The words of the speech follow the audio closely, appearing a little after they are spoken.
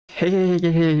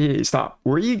Hey, stop.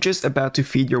 Were you just about to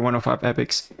feed your 105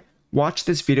 epics? Watch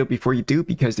this video before you do,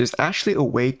 because there's actually a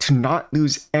way to not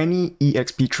lose any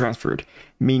EXP transferred,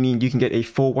 meaning you can get a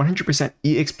full 100%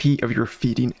 EXP of your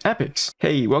feeding epics.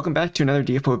 Hey, welcome back to another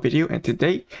DFO video, and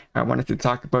today I wanted to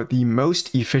talk about the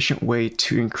most efficient way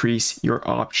to increase your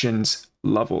options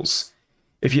levels.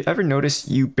 If you ever notice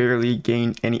you barely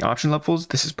gain any option levels,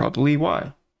 this is probably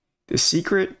why. The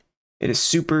secret, it is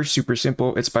super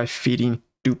simple. It's by feeding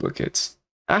duplicates.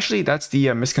 Actually, that's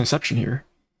the misconception here.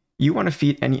 You want to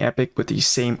feed any epic with the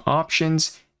same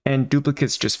options, and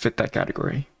duplicates just fit that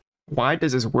category. Why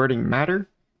does this wording matter?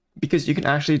 Because you can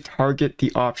actually target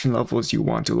the option levels you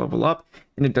want to level up,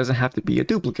 and it doesn't have to be a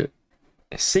duplicate.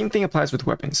 Same thing applies with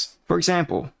weapons. For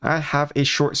example, I have a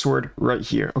short sword right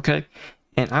here, okay?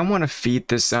 And I want to feed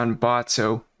this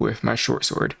Zanbato with my short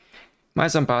sword. My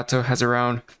Zanbato has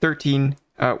around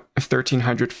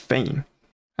 1300 fame.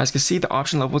 As you can see, the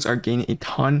option levels are gaining a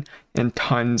ton and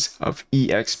tons of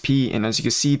EXP, and as you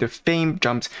can see, the fame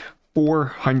jumped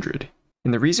 400.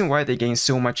 And the reason why they gain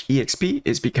so much EXP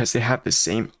is because they have the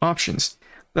same options.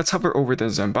 Let's hover over the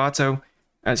Zanbato.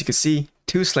 As you can see,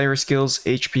 2 Slayer skills,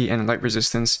 HP and light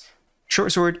resistance.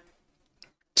 Short sword,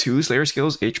 2 Slayer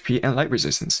skills, HP and light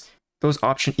resistance. Those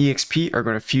option EXP are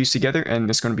going to fuse together, and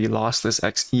it's going to be lossless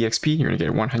EXP. You're going to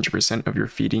get 100% of your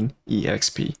feeding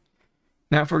EXP.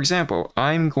 Now, for example,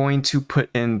 I'm going to put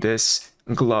in this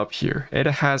glove here. It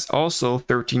has also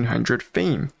 1300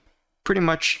 fame. Pretty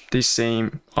much the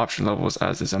same option levels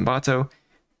as the Zanbato,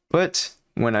 but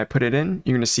when I put it in,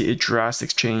 you're going to see a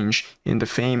drastic change in the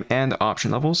fame and the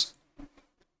option levels.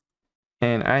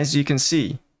 And as you can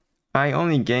see, I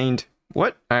only gained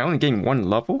one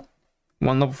level?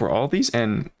 One level for all these,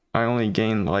 and I only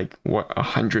gained like, what,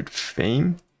 100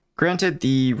 fame? Granted,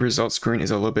 the result screen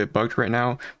is a little bit bugged right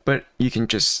now, but you can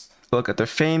just look at the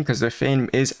fame because the fame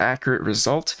is accurate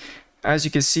result. As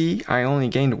you can see, I only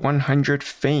gained 100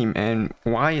 fame, and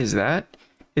why is that?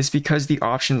 It's because the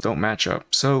options don't match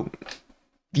up. So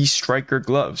these striker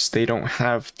gloves, they don't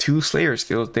have 2 Slayer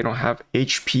skills, they don't have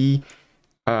HP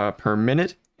per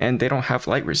minute, and they don't have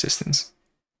light resistance.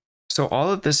 So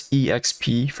all of this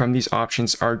EXP from these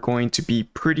options are going to be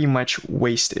pretty much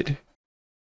wasted.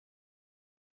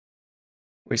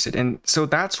 And so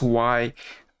that's why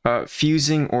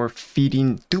fusing or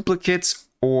feeding duplicates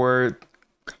or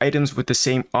items with the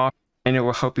same option, and it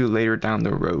will help you later down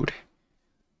the road.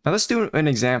 Now let's do an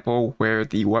example where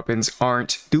the weapons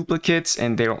aren't duplicates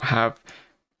and they don't have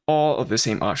all of the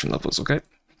same option levels, okay?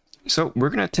 So we're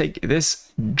going to take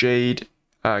this Jade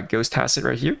Ghost Tacit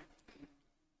right here,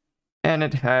 and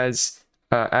it has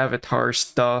avatar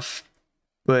stuff,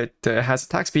 but it has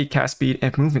attack speed, cast speed,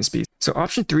 and movement speed. So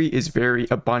option 3 is very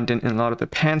abundant in a lot of the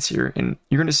pants here, and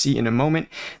you're going to see in a moment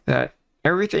that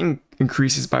everything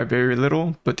increases by very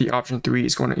little, but the option 3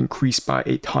 is going to increase by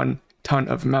a ton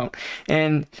of amount.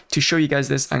 And to show you guys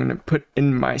this, I'm going to put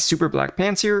in my super black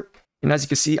pants here, and as you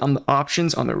can see on the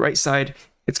options on the right side,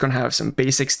 it's going to have some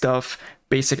basic stuff,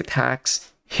 basic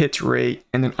attacks, hit rate,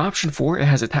 and then option 4, it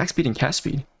has attack speed and cast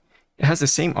speed. It has the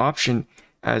same option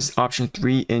as option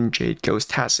 3 in Jade Ghost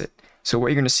Tacit. So what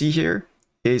you're going to see here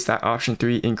is that option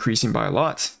 3 increasing by a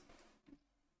lot,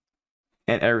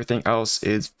 and everything else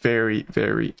is very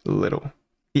little.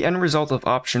 The end result of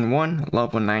option 1,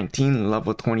 level 19,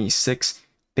 level 26,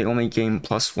 they only gain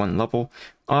 +1 level.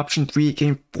 Option 3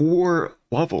 gain 4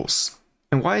 levels.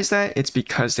 And why is that? It's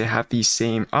because they have the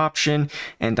same option,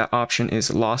 and that option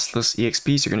is lossless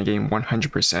EXP, so you're going to gain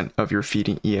 100% of your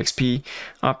feeding EXP.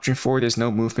 Option 4, there's no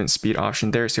movement speed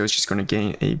option there, so it's just going to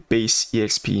gain a base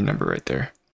EXP number right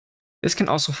there. This can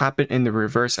also happen in the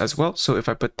reverse as well. So if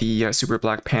I put the super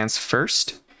black pants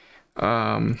first, you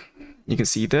can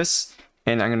see this,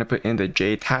 and I'm going to put in the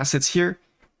Jade Tacits here.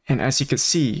 And as you can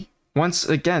see, once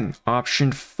again,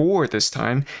 option 4 this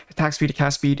time, attack speed to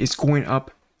cast speed is going up,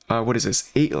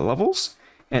 8 levels?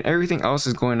 And everything else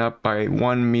is going up by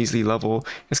 1 measly level.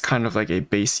 It's kind of like a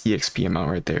base EXP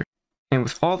amount right there. And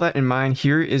with all that in mind,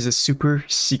 here is a super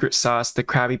secret sauce, the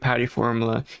Krabby Patty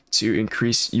formula, to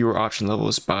increase your option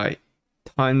levels by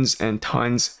tons and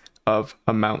tons of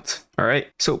amount. All right,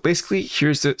 so basically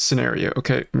here's the scenario.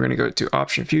 Okay, we're gonna go to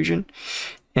option fusion,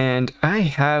 and I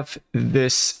have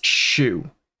this shoe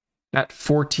at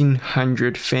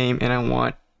 1400 fame, and I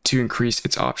want to increase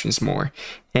its options more.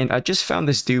 And I just found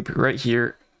this dupe right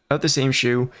here of the same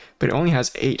shoe, but it only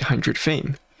has 800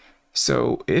 fame.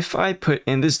 So if I put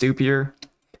in this dupe here,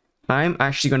 I'm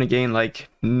actually going to gain like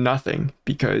nothing,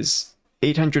 because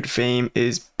 800 fame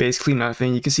is basically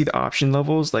nothing. You can see the option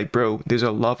levels. Like, bro, there's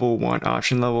a level 1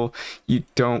 option level. You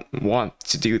don't want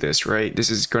to do this, right? This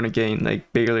is going to gain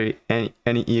like barely any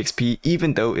EXP,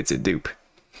 even though it's a dupe.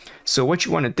 So what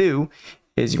you want to do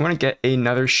is you want to get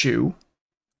another shoe,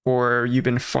 or you've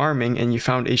been farming and you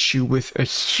found a shoe with a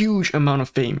huge amount of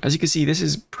fame. As you can see, this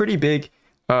is pretty big.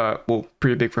 Well,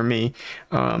 pretty big for me.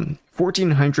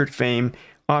 1400 fame.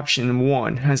 Option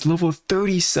 1 has level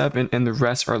 37 and the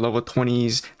rest are level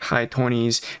 20s, high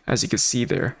 20s, as you can see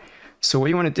there. So what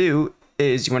you want to do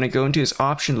is you want to go into this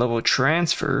option level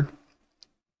transfer,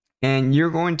 and you're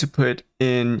going to put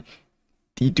in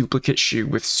the duplicate shoe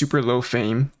with super low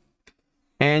fame,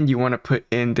 and you want to put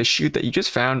in the shoe that you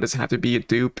just found. Doesn't have to be a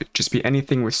dupe, just be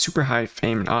anything with super high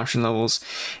fame and option levels,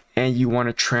 and you want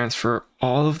to transfer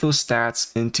all of those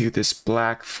stats into this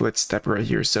black footstep right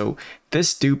here. So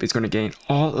this dupe is going to gain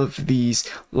all of these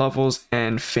levels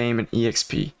and fame and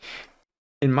EXP.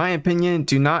 In my opinion,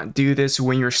 do not do this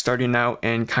when you're starting out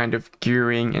and kind of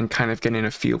gearing and kind of getting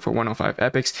a feel for 105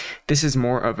 epics. This is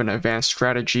more of an advanced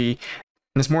strategy,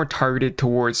 and it's more targeted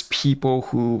towards people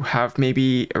who have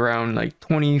maybe around like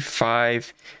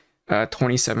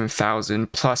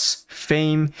 27,000 plus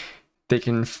fame. They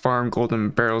can farm golden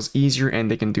barrels easier, and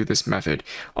they can do this method.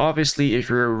 Obviously, if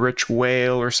you're a rich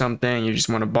whale or something, you just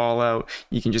want to ball out,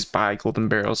 you can just buy golden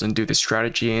barrels and do this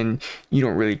strategy, and you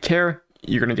don't really care.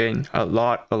 You're going to gain a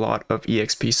lot of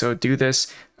EXP. So do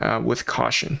this with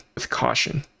caution.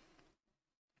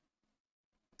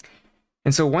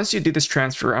 And so once you do this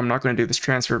transfer, I'm not going to do this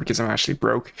transfer because I'm actually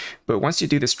broke, but once you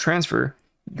do this transfer,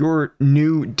 your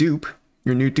new dupe,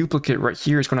 your new duplicate right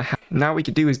here is going to have. Now what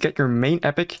you can do is get your main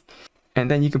epic, and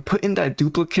then you can put in that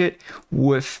duplicate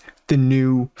with the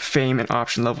new fame and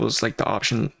option levels. Like the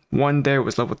option 1 there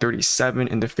was level 37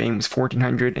 and the fame was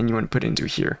 1400, and you want to put it into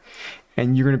here.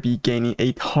 And you're going to be gaining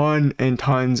a ton and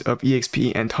tons of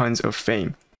EXP and tons of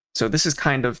fame. So this is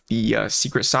kind of the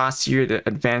secret sauce here, the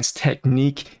advanced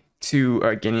technique to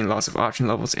gaining lots of option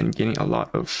levels and gaining a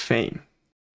lot of fame.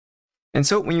 And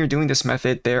so when you're doing this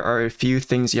method, there are a few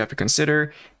things you have to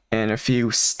consider and a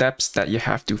few steps that you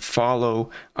have to follow,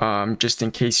 just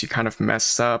in case you kind of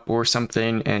mess up or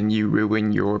something and you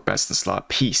ruin your best in slot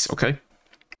piece, okay?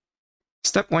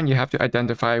 Step 1, you have to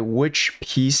identify which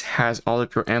piece has all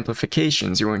of your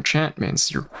amplifications, your enchantments,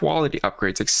 your quality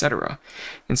upgrades, etc.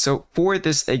 And so for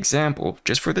this example,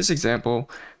 just for this example,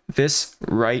 this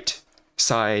right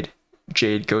side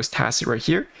Jade Ghost Tacit right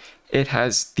here, it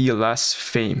has the less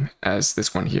fame as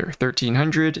this one here,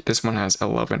 1300. This one has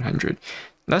 1100.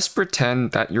 Let's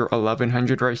pretend that your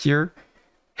 1100 right here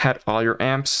had all your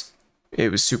amps,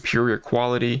 it was superior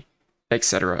quality,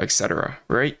 etc.,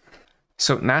 right?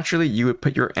 So naturally you would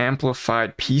put your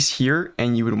amplified piece here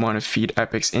and you would want to feed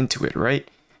epics into it, right?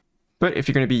 But if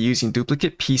you're going to be using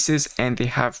duplicate pieces and they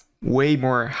have way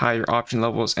more higher option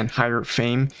levels and higher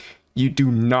fame, you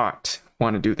do not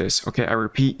want to do this, okay? I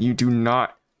repeat, you do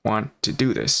not want to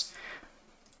do this.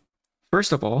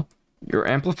 First of all, your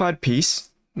amplified piece,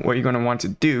 what you're going to want to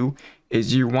do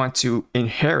is you want to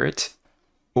inherit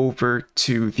over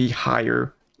to the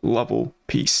higher level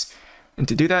piece. And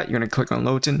to do that, you're going to click on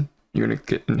Loten, you're going to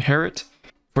get inherit.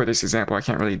 For this example, I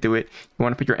can't really do it. You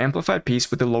want to put your amplified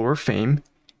piece with the lower fame,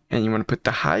 and you want to put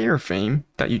the higher fame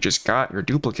that you just got, your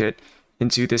duplicate,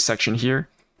 into this section here.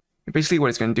 And basically what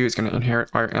it's going to do is going to inherit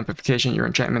our amplification, your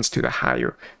enchantments, to the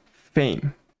higher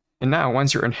fame. And now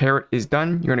once your inherit is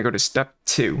done, you're going to go to step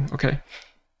 2, okay?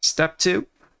 Step 2,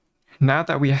 now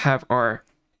that we have our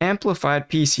amplified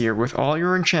piece here with all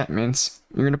your enchantments,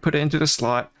 you're going to put it into the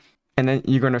slot, and then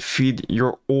you're going to feed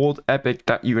your old epic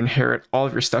that you inherit all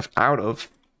of your stuff out of,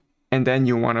 and then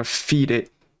you want to feed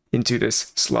it into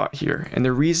this slot here. And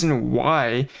the reason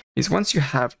why is once you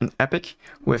have an epic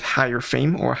with higher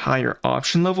fame or higher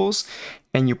option levels,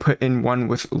 and you put in one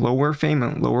with lower fame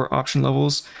and lower option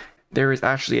levels, there is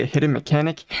actually a hidden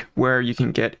mechanic where you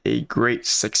can get a great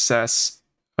success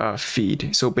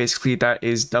feed. So basically that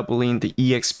is doubling the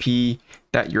EXP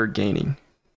that you're gaining.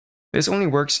 This only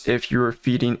works if you're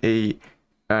feeding an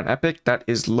epic that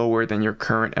is lower than your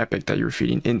current epic that you're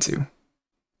feeding into.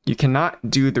 You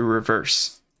cannot do the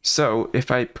reverse. So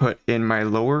if I put in my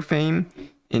lower fame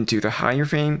into the higher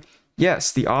fame,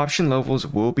 yes, the option levels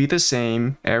will be the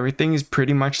same. Everything is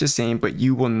pretty much the same, but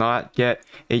you will not get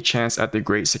a chance at the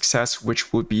great success,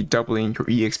 which will be doubling your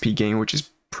EXP gain, which is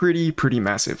pretty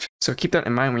massive. So keep that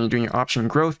in mind when you're doing your option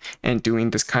growth and doing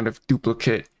this kind of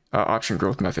duplicate option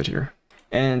growth method here.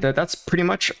 And that's pretty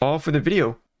much all for the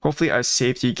video. Hopefully I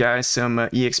saved you guys some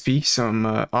EXP,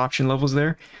 some option levels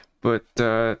there. But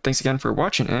thanks again for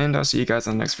watching, and I'll see you guys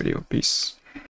on the next video. Peace.